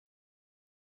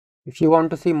If you want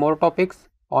to see more topics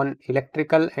on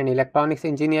electrical and electronics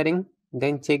engineering,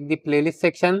 then check the playlist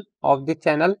section of the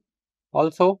channel.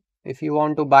 Also, if you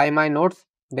want to buy my notes,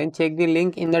 then check the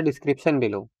link in the description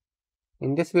below.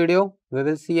 In this video, we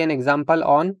will see an example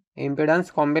on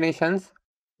impedance combinations.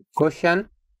 Question: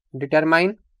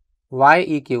 determine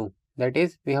YEQ, that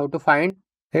is, we have to find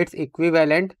its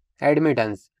equivalent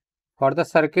admittance for the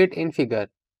circuit in figure.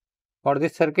 For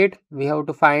this circuit, we have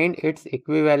to find its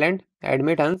equivalent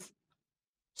admittance.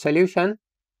 Solution: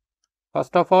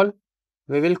 first of all,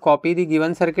 we will copy the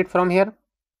given circuit from here.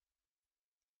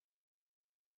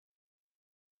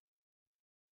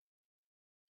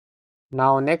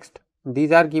 Now next,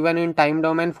 these are given in time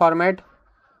domain format.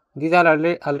 These are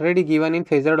already given in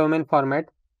phasor domain format,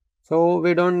 so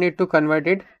we don't need to convert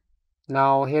it.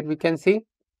 Now here we can see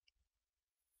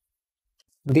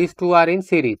these two are in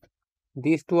series.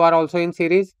 These two are also in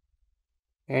series,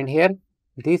 and here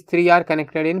these three are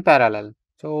connected in parallel.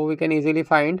 So we can easily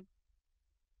find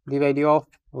the value of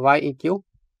YEQ.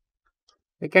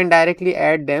 We can directly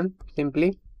add them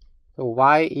simply. So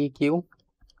YEQ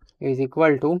is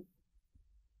equal to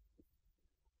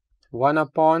 1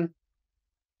 upon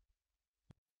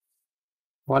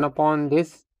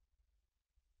this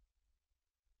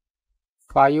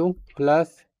 5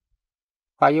 plus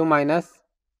 5 minus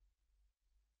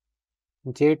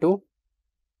J2,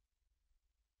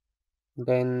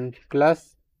 then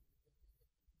plus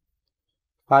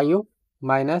 5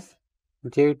 minus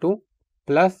J2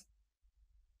 plus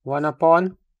 1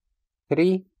 upon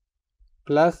 3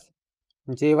 plus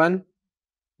J1,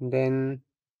 then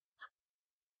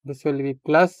this will be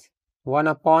plus 1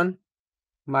 upon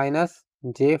minus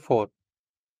J4.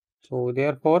 So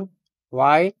therefore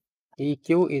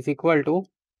YEQ is equal to,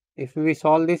 if we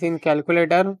solve this in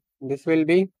calculator, this will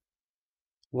be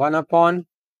 1 upon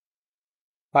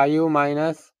 5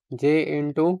 minus J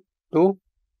into 2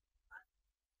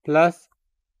 plus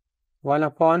 1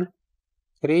 upon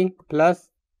 3 plus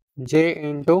J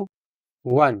into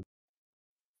 1,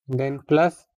 then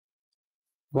plus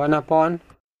 1 upon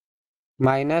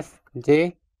minus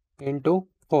J into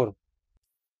 4.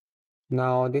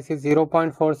 Now this is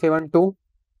 0.472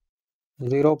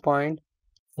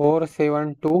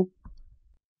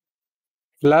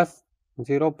 plus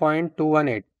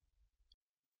 0.218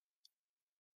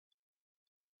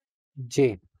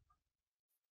 J.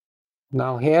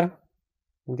 Now here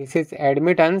this is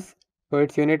admittance, so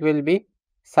its unit will be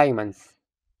Siemens.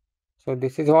 So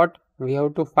this is what we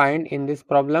have to find in this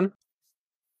problem.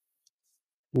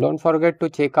 Don't forget to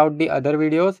check out the other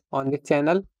videos on this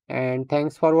channel, and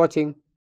thanks for watching.